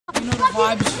You know the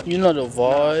vibes. You know the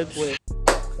vibes.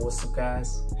 What's up,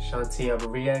 guys? Shanti of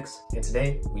Reacts, and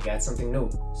today we got something new.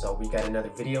 So we got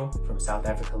another video from South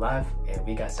Africa Live, and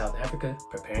we got South Africa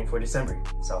preparing for December.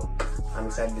 So I'm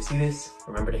excited to see this.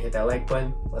 Remember to hit that like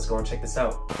button. Let's go and check this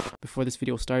out. Before this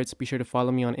video starts, be sure to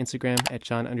follow me on Instagram at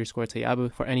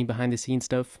John_Tayabu for any behind the scenes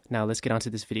stuff. Now let's get on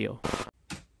to this video.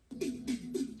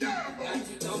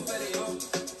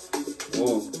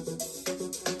 Whoa.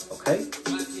 Okay.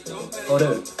 Hold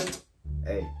up.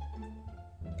 Hey.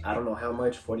 I don't know how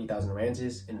much 40,000 rands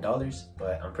is in dollars,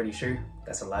 but I'm pretty sure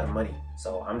that's a lot of money.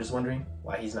 So I'm just wondering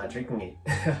why he's not drinking it.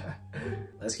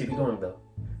 Let's keep it going though.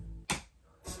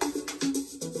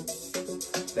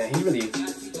 Man, he's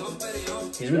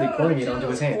really pouring it onto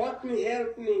his hand. Help me.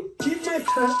 Keep my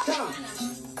tongue.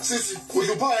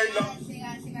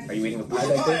 Are you eating a pie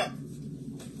back there?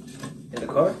 In the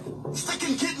car?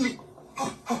 Fucking get me.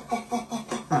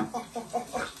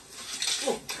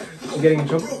 You getting in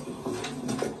trouble?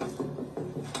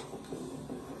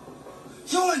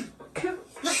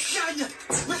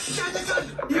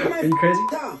 Are you crazy?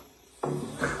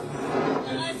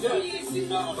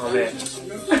 Oh man.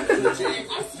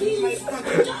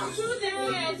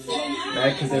 Mad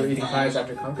because they were eating pies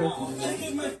after Conquer?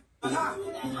 He's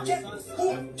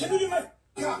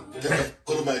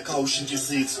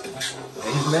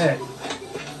mad.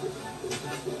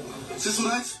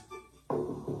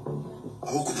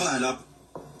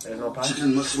 There's no pie?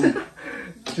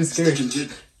 Just scared.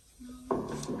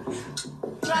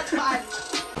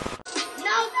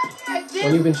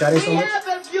 When you've been chatting so much?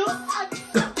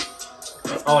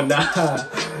 Oh nah,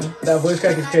 that voice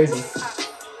crack is crazy.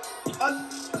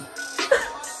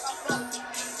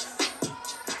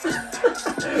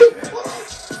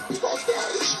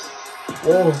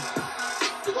 Whoa.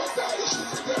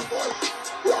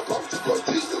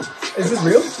 Is this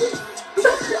real?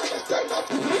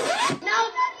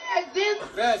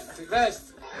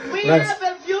 Rest. We have a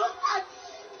view.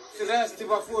 Rest,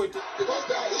 Both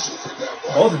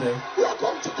of them.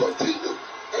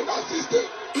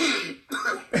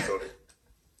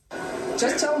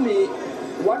 Just tell me,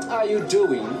 what are you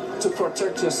doing to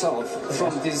protect yourself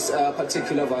from this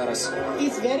particular virus?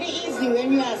 It's very easy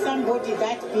when you are somebody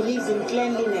that believes in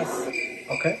cleanliness.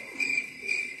 Okay.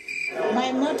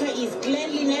 My motto is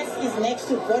cleanliness is next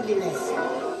to godliness.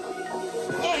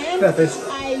 And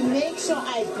I make sure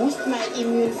I boost my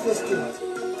immune system.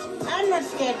 I'm not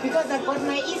scared because I got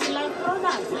my Islam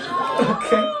product.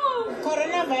 Okay.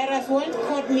 Coronavirus won't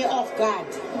caught me off guard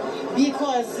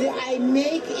because I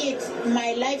make it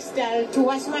my lifestyle to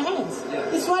wash my hands.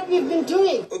 It's what we've been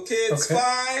doing. Okay, it's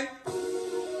fine.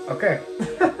 Okay.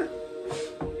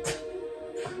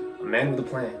 A man with a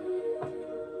plan.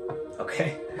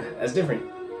 Okay, that's different.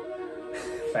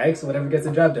 Facts, whatever gets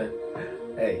the job done.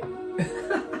 Hey.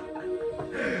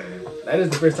 That is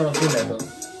the first time I've seen that though.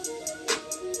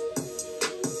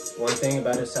 One thing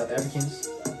about us South Africans.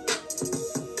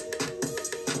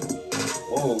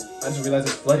 Whoa, I just realized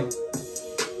it's flooding.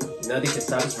 Nothing can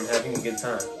stop us from having a good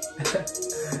time.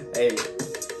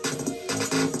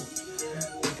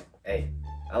 Hey,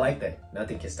 I like that.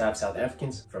 Nothing can stop South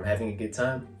Africans from having a good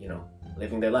time, you know,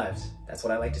 living their lives. That's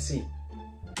what I like to see.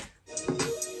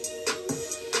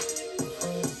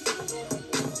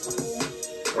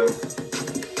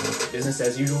 Business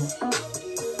as usual.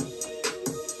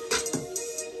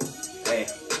 Hey,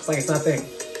 it's like it's not there.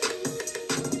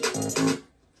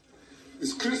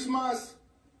 It's Christmas.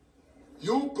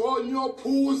 You go in your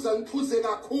pools and pussy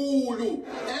cool.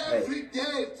 Every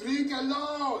day, drink a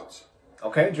lot.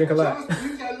 Okay, drink a lot. Just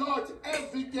drink a lot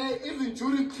every day, even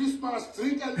during Christmas,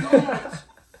 drink a lot.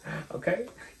 Okay.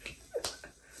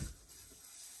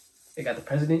 They got the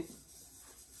president.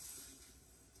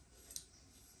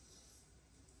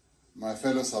 My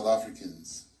fellow South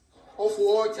Africans. Of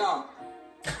water.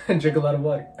 Drink a lot of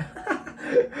water.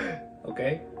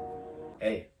 Okay.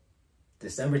 Hey,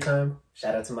 December time.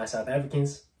 Shout out to my South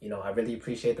Africans. You know, I really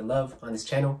appreciate the love on this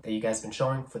channel that you guys been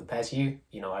showing for the past year.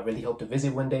 You know, I really hope to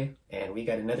visit one day. And we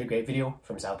got another great video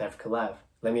from South Africa Live.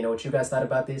 Let me know what you guys thought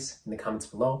about this in the comments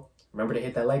below. Remember to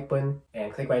hit that like button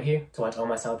and click right here to watch all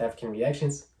my South African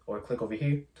reactions, or click over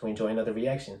here to enjoy another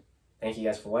reaction. Thank you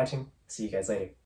guys for watching. See you guys later.